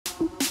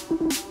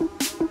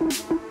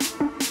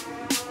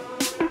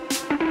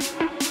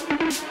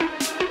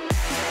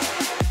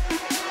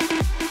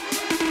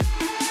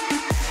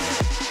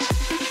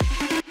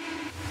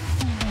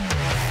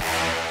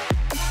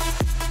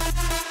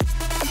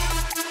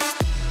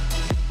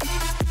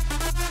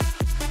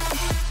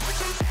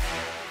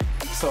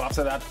So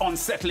after that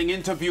unsettling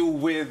interview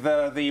with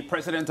the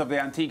president of the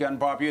Antigua and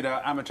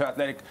Barbuda Amateur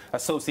Athletic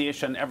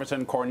Association,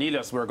 Everton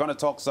Cornelius, we're going to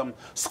talk some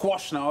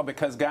squash now,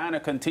 because Guyana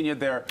continued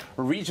their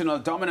regional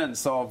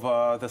dominance of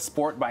the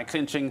sport by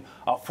clinching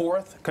a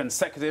fourth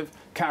consecutive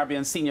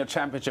Caribbean Senior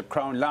Championship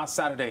crown last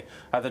Saturday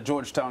at the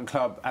Georgetown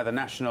Club at the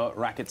National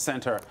Racquet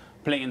Centre.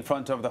 Playing in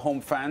front of the home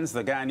fans,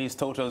 the Guyanese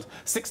totaled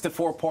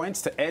 64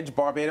 points to edge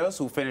Barbados,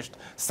 who finished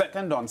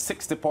second on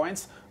 60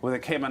 points, with the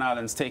Cayman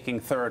Islands taking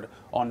third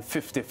on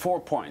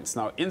 54 points.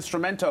 Now,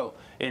 instrumental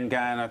in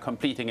Guyana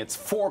completing its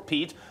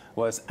four-peat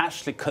was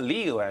Ashley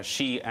Khalil, as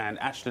she and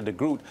Ashley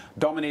DeGroot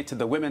dominated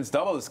the women's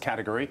doubles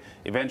category,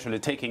 eventually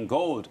taking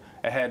gold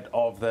ahead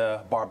of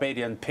the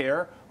Barbadian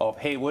pair of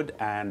Haywood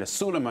and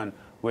Suleiman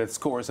with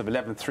scores of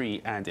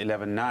 11-3 and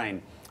 11-9.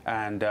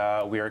 And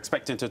we are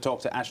expecting to talk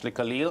to Ashley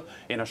Khalil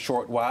in a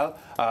short while.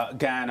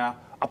 Guyana,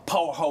 a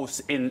powerhouse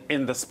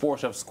in the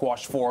sport of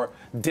squash for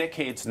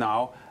decades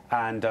now,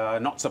 and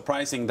not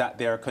surprising that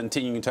they're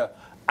continuing to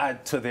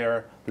add to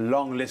their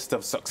long list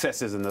of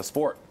successes in the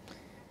sport.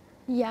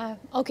 Yeah,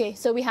 okay,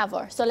 so we have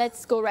her. So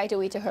let's go right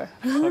away to her.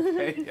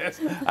 Okay, yes.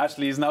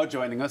 Ashley is now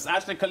joining us.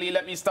 Ashley Khalil,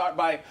 let me start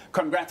by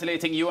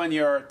congratulating you and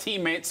your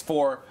teammates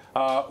for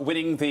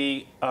winning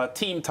the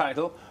team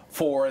title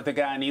for the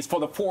Guyanese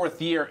for the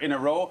fourth year in a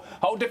row.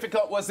 How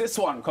difficult was this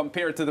one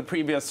compared to the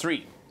previous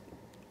three?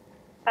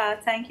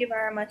 Thank you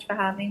very much for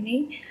having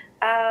me.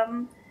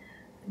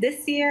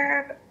 This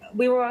year,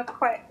 we were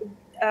quite,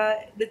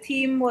 the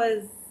team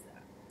was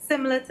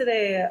similar to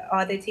the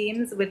other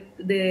teams, with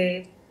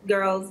the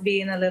girls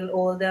being a little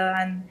older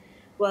and,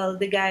 well,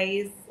 the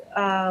guys,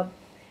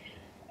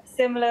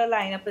 similar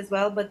lineup as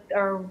well, but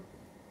our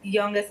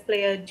youngest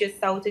player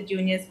just out of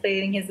juniors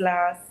playing his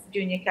last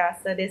junior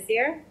CASA this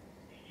year.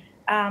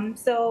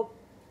 So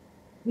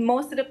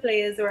most of the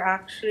players were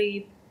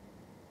actually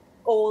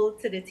old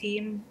to the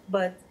team,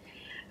 but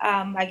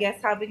I guess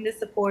having the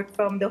support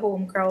from the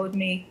home crowd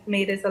made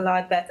this a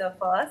lot better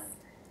for us.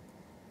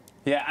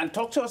 Yeah, and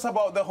talk to us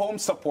about the home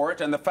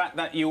support and the fact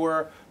that you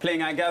were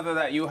playing. I gather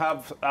that you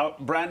have a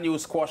brand new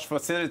squash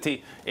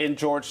facility in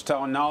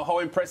Georgetown now. How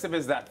impressive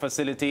is that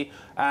facility,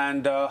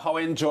 and how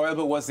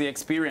enjoyable was the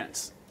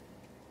experience?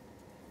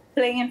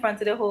 Playing in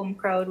front of the home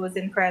crowd was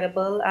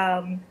incredible.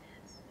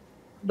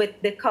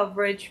 With the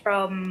coverage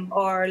from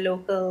our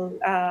local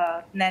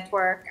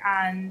network,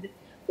 and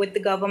with the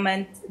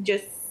government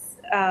just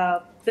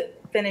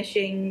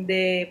finishing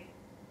the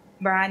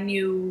brand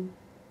new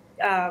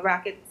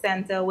racket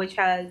center, which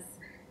has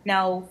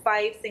now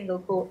 5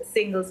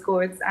 singles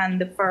courts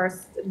and the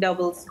first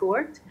doubles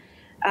court.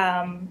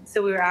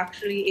 So we were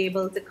actually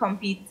able to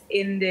compete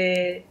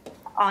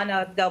on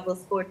a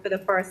doubles court for the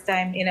first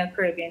time in a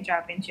Caribbean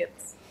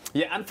Championships.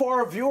 Yeah, and for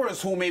our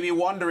viewers who may be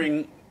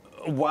wondering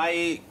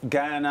why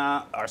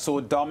Guyana are so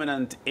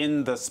dominant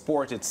in the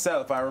sport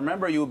itself, I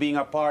remember you being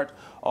a part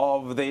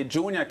of the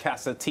junior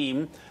CASA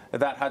team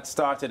that had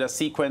started a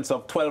sequence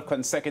of 12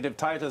 consecutive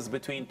titles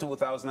between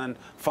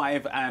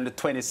 2005 and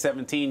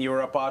 2017. You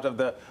were a part of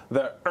the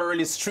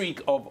early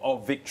streak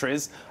of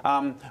victories.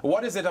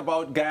 What is it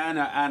about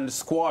Guyana and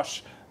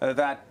squash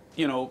that,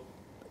 you know,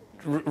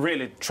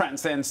 really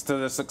transcends to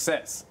the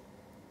success?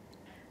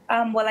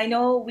 Well, I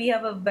know we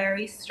have a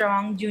very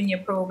strong junior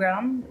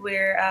program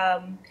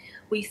where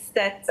we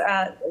set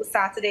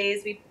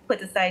Saturdays we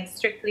put aside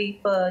strictly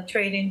for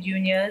training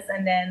juniors,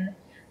 and then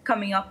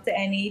coming up to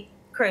any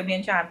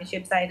Caribbean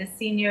Championships, either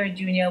senior or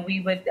junior,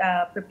 we would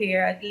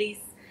prepare at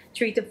least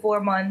 3 to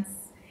 4 months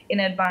in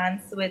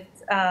advance with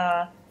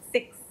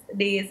 6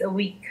 days a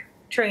week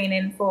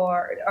training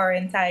for our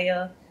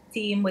entire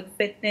team, with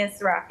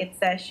fitness, racket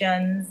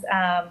sessions,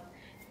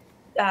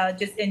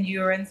 just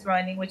endurance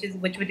running, which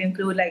would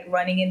include like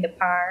running in the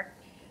park.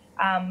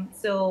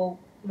 So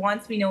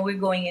once we know we're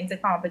going into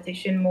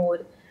competition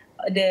mode,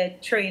 the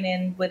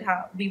training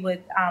we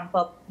would amp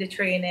up the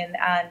training,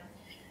 and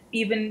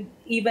even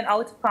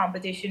out of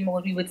competition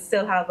mode, we would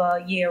still have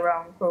a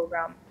year-round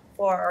program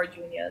for our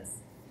juniors.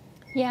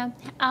 Yeah,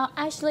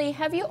 Ashley,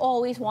 have you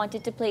always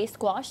wanted to play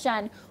squash,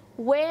 and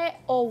where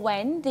or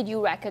when did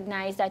you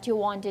recognize that you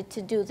wanted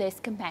to do this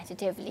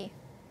competitively?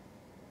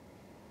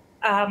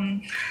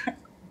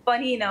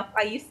 Funny enough,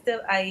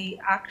 I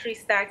actually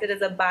started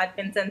as a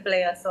badminton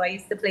player, so I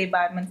used to play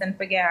badminton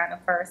for Guyana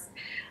first,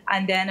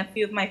 and then a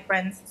few of my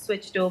friends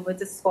switched over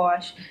to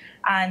squash,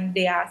 and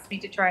they asked me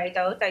to try it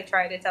out. I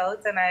tried it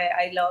out, and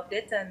I loved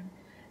it, and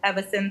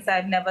ever since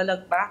I've never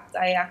looked back.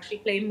 I actually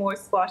play more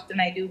squash than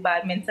I do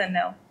badminton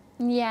now.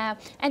 Yeah,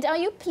 and are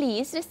you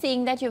pleased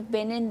seeing that you've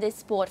been in this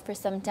sport for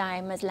some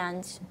time, as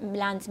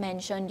Lance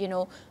mentioned, you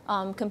know,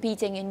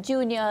 competing in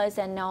juniors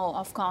and now,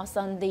 of course,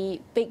 on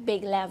the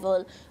big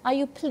level? Are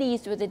you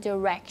pleased with the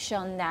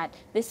direction that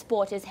this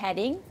sport is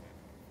heading?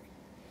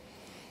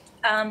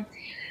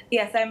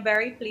 Yes, I'm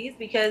very pleased,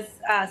 because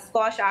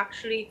squash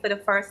actually, for the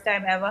first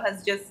time ever,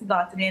 has just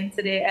gotten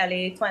into the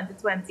LA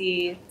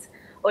 2028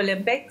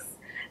 Olympics.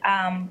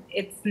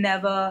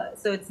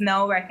 It's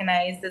now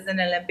recognized as an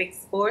Olympic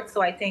sport.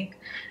 So I think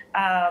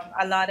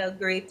a lot of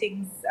great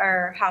things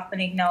are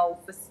happening now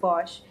for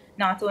squash.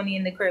 not only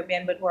in the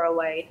Caribbean, but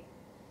worldwide.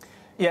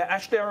 Yeah,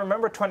 Ashley, I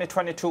remember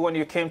 2022 when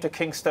you came to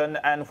Kingston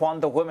and won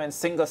the women's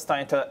singles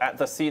title at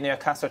the Senior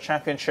CASA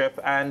Championship.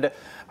 And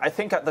I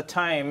think at the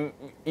time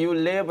you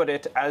labeled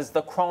it as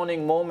the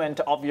crowning moment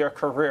of your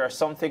career,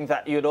 something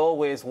that you'd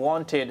always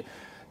wanted.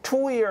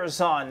 2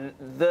 years on,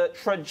 the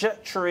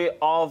trajectory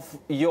of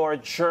your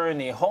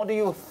journey, how do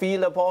you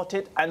feel about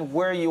it and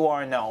where you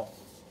are now?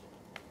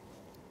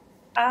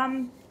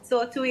 So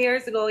 2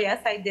 years ago,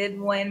 yes, I did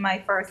win my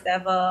first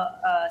ever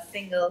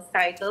singles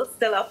title.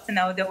 Still up to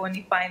now, the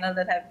only final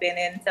that I've been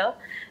into.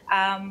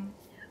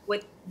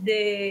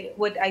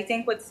 I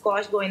think with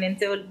squash going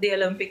into the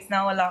Olympics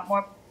now, a lot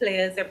more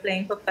players are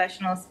playing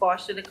professional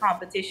squash, so the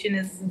competition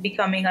is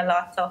becoming a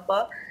lot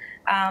tougher.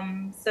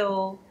 So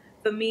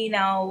for me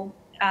now,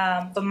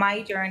 for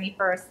my journey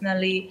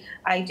personally,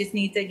 I just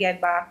need to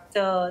get back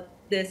to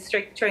the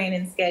strict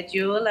training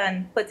schedule and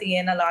putting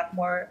in a lot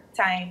more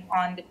time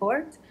on the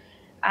court.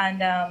 And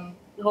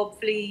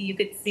hopefully you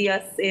could see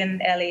us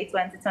in LA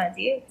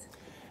 2028.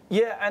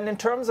 Yeah, and in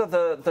terms of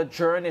the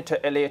journey to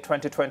LA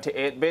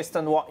 2028, based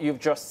on what you've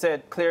just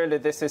said, clearly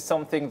this is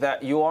something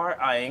that you are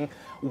eyeing.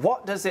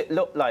 What does it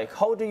look like?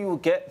 How do you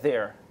get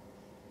there?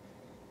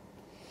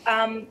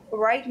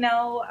 Right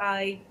now,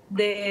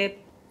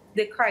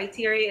 the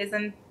criteria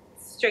isn't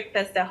strict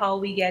as to how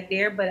we get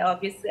there, but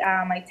obviously,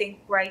 I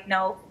think right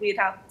now you'd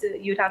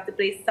have to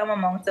play some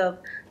amount of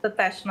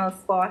professional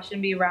squash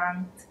and be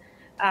ranked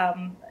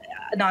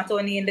not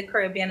only in the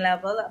Caribbean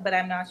level, but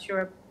I'm not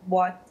sure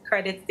what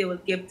credits they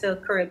will give to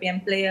Caribbean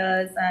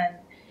players,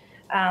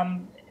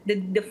 and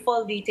the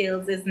full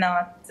details is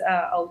not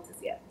out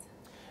as yet.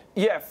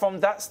 Yeah,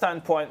 from that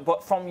standpoint,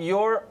 but from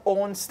your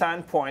own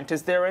standpoint,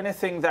 is there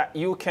anything that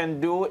you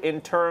can do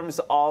in terms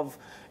of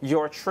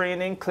your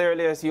training?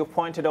 Clearly, as you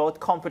pointed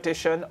out,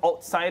 competition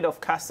outside of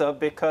CASA,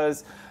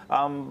 because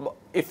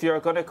if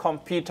you're going to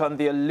compete on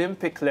the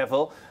Olympic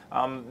level,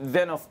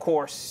 then of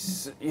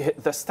course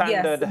the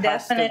standard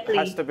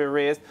has to be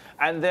raised.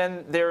 And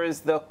then there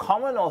is the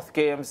Commonwealth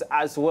Games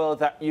as well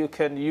that you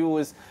can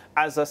use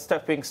as a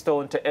stepping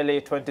stone to LA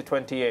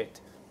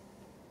 2028.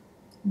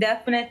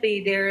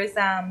 Definitely,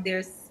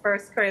 there's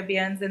first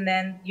Caribbeans, and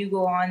then you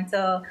go on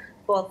to,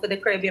 well, for the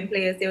Caribbean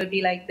players, there would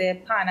be like the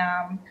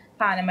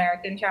Pan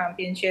American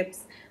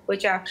Championships,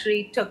 which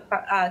actually took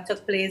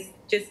place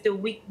just a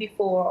week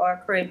before our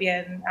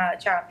Caribbean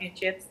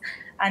Championships.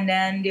 And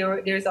then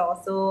there's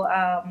also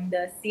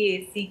the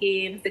CAC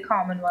Games, the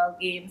Commonwealth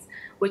Games,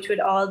 which would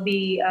all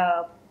be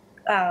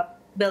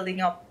building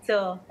up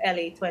to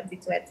LA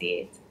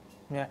 2028.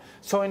 Yeah.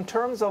 So in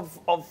terms of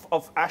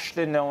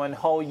Ashley now and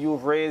how you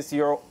raise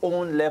your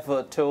own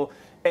level to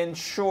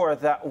ensure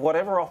that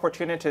whatever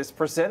opportunities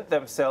present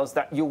themselves,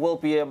 that you will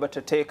be able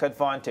to take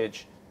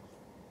advantage.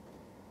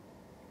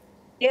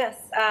 Yes.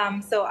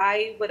 So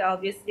I would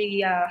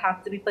obviously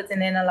have to be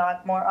putting in a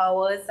lot more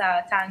hours.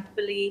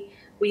 Thankfully,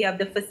 we have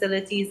the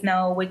facilities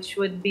now, which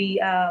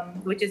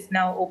is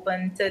now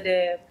open to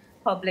the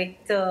public,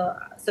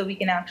 so we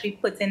can actually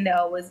put in the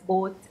hours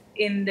both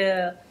in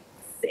the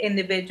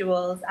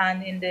individuals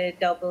and in the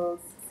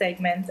doubles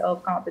segment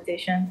of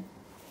competition.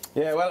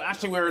 Yeah, well,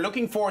 actually, we're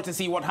looking forward to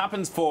see what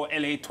happens for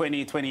LA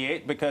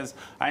 2028, because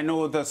I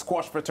know the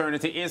squash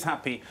fraternity is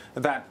happy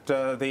that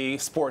the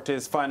sport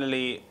is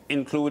finally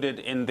included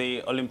in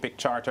the Olympic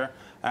Charter.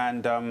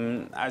 And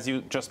as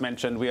you just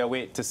mentioned, we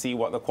await to see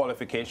what the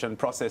qualification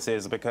process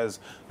is, because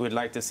we'd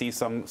like to see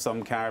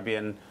some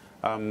Caribbean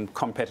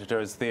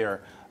competitors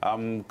there.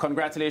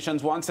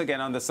 Congratulations once again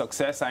on the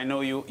success. I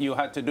know you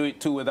had to do it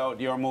too without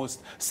your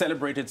most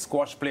celebrated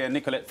squash player,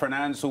 Nicolette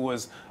Fernandez, who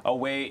was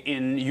away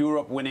in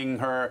Europe winning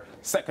her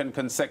second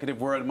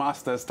consecutive World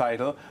Masters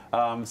title.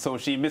 So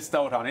she missed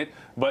out on it.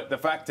 But the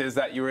fact is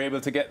that you were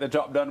able to get the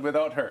job done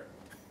without her.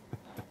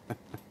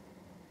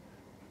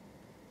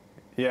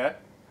 Yeah?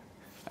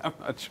 I'm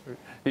not sure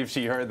if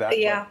she heard that.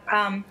 Yeah.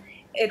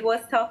 It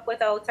was tough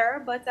without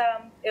her, but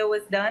it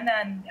was done,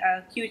 and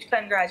huge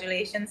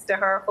congratulations to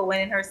her for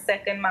winning her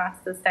second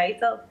Masters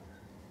title.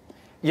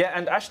 Yeah,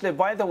 and Ashley,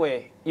 by the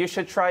way, you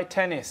should try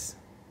tennis.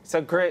 It's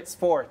a great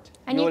sport.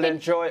 And you will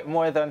enjoy it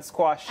more than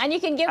squash. And you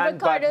can give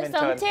Ricardo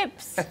some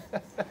tips.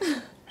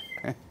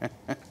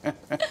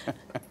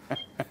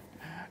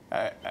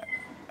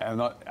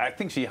 I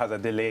think she has a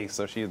delay,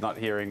 so she's not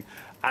hearing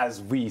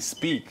as we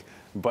speak.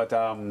 But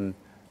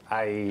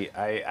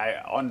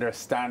I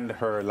understand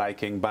her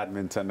liking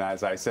badminton.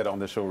 As I said on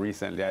the show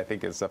recently, I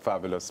think it's a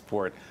fabulous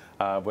sport.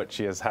 But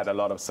she has had a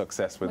lot of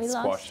success with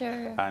squash.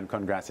 And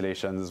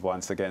congratulations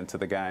once again to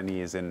the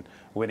Guyanese in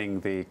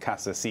winning the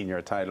CASA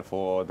senior title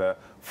for the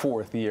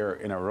 4th year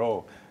in a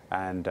row.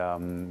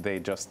 And they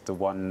just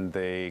won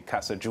the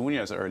CASA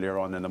juniors earlier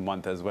on in the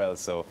month as well.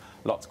 So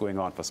lots going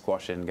on for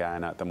squash in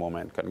Guyana at the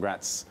moment.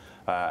 Congrats,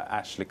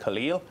 Ashley,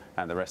 Khalil,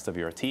 and the rest of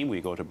your team. We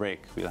go to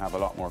break. We'll have a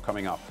lot more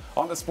coming up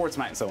on the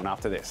SportsMax Zone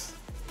after this.